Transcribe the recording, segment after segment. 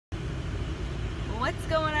What's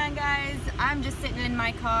going on, guys? I'm just sitting in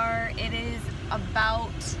my car. It is about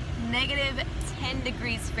negative 10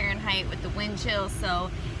 degrees Fahrenheit with the wind chill, so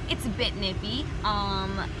it's a bit nippy.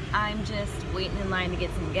 I'm just waiting in line to get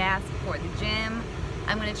some gas before the gym.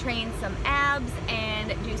 I'm gonna train some abs and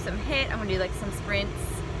do some HIIT. I'm gonna do like some sprints,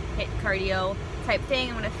 HIIT cardio type thing.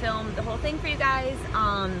 I'm gonna film the whole thing for you guys.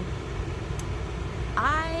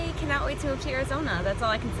 I cannot wait to move to Arizona. That's all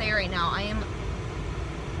I can say right now. I am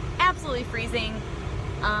absolutely freezing,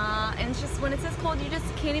 and it's just when it's this cold, you just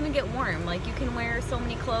can't even get warm. Like, you can wear so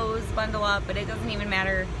many clothes, bundle up, but it doesn't even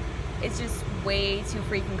matter. It's just way too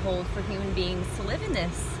freaking cold for human beings to live in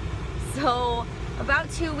this. So about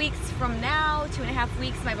 2 weeks from now, 2.5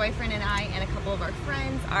 weeks, my boyfriend and I and a couple of our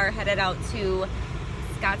friends are headed out to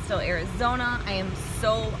Scottsdale, Arizona. I am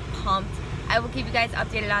so pumped. I will keep you guys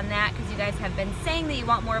updated on that because you guys have been saying that you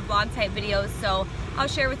want more vlog type videos, so I'll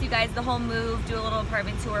share with you guys the whole move, do a little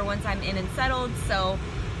apartment tour once I'm in and settled. So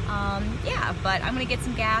yeah, but I'm gonna get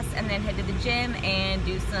some gas and then head to the gym and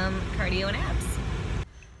do some cardio and abs.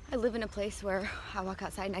 I live in a place where I walk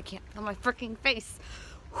outside and I can't feel my freaking face.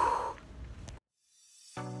 Whew.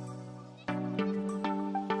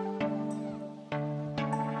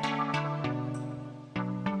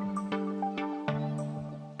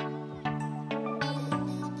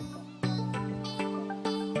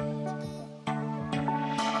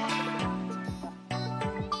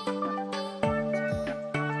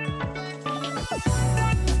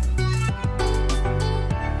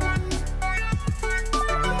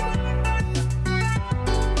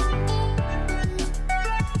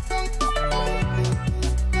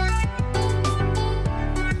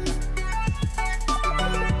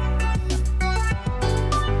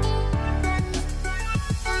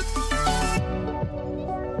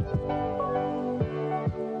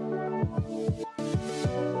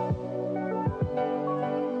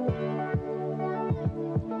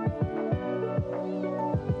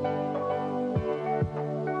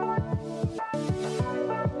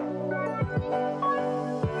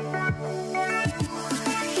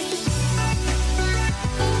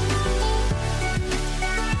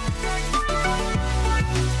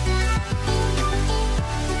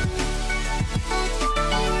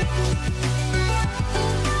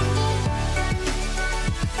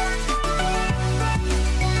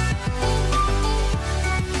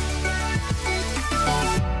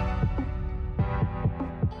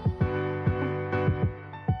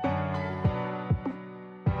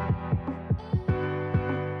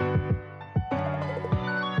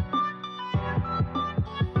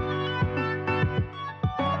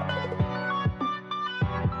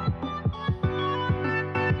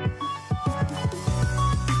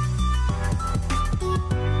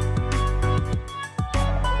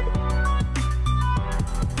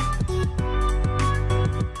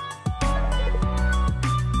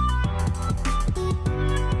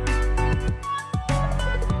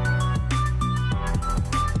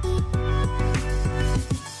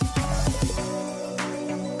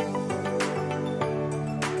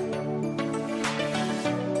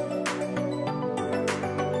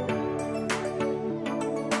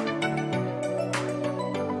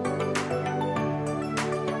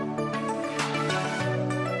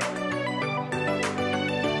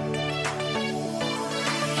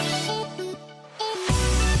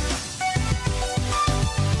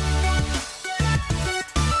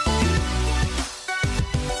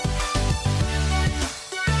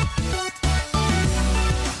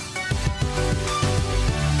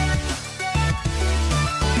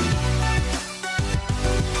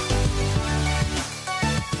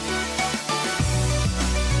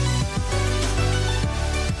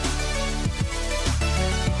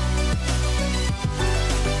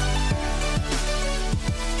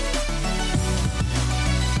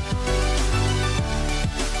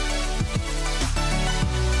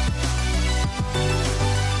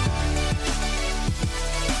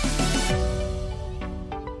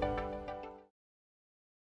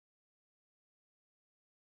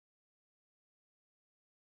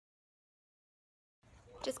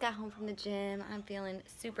 Just got home from the gym. I'm feeling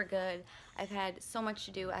super good. I've had so much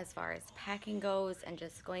to do as far as packing goes and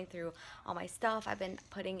just going through all my stuff. I've been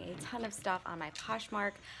putting a ton of stuff on my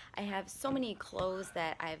Poshmark. I have so many clothes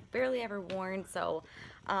that I've barely ever worn, so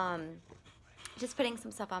just putting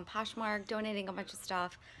some stuff on Poshmark, donating a bunch of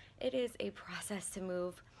stuff. It is a process to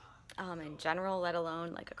move in general, let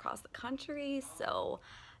alone like across the country, so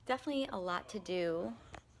definitely a lot to do.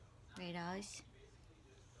 Right, guys?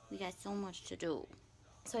 We got so much to do.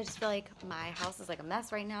 So I just feel like my house is like a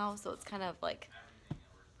mess right now, so it's kind of like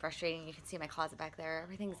frustrating. You can see my closet back there.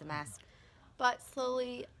 Everything's a mess. But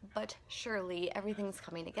slowly but surely everything's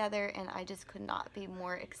coming together, and I just could not be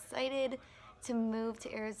more excited to move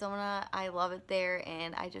to Arizona. I love it there,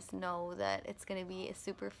 and I just know that it's going to be a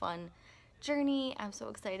super fun journey. I'm so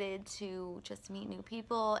excited to just meet new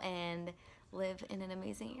people and live in an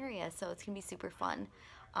amazing area, so it's going to be super fun.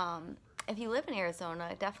 If you live in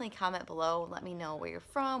Arizona, definitely comment below. Let me know where you're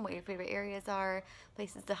from, what your favorite areas are,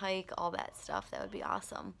 places to hike, all that stuff. That would be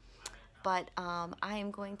awesome. But I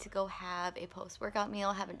am going to go have a post-workout meal.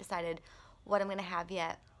 I haven't decided what I'm going to have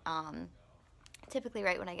yet. Typically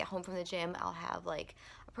right when I get home from the gym, I'll have like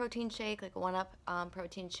a protein shake, like a 1-Up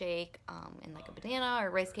protein shake, and like a banana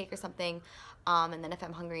or rice cake or something. And then if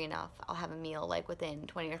I'm hungry enough, I'll have a meal like within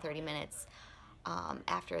 20 or 30 minutes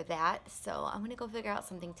after that. So I'm gonna go figure out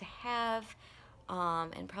something to have,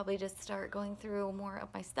 and probably just start going through more of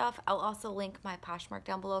my stuff. I'll also link my Poshmark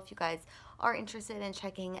down below if you guys are interested in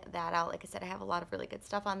checking that out. Like I said, I have a lot of really good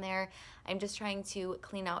stuff on there. I'm just trying to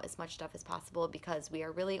clean out as much stuff as possible because we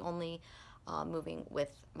are really only moving with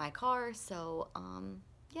my car. So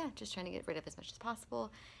yeah, just trying to get rid of as much as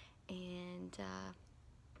possible. And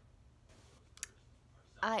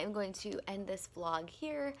I am going to end this vlog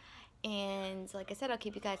here. And like I said, I'll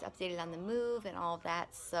keep you guys updated on the move and all of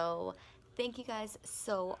that. So thank you guys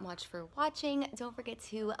so much for watching. Don't forget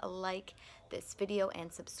to like this video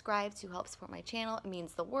and subscribe to help support my channel. It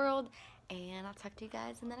means the world. And I'll talk to you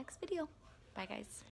guys in the next video. Bye, guys.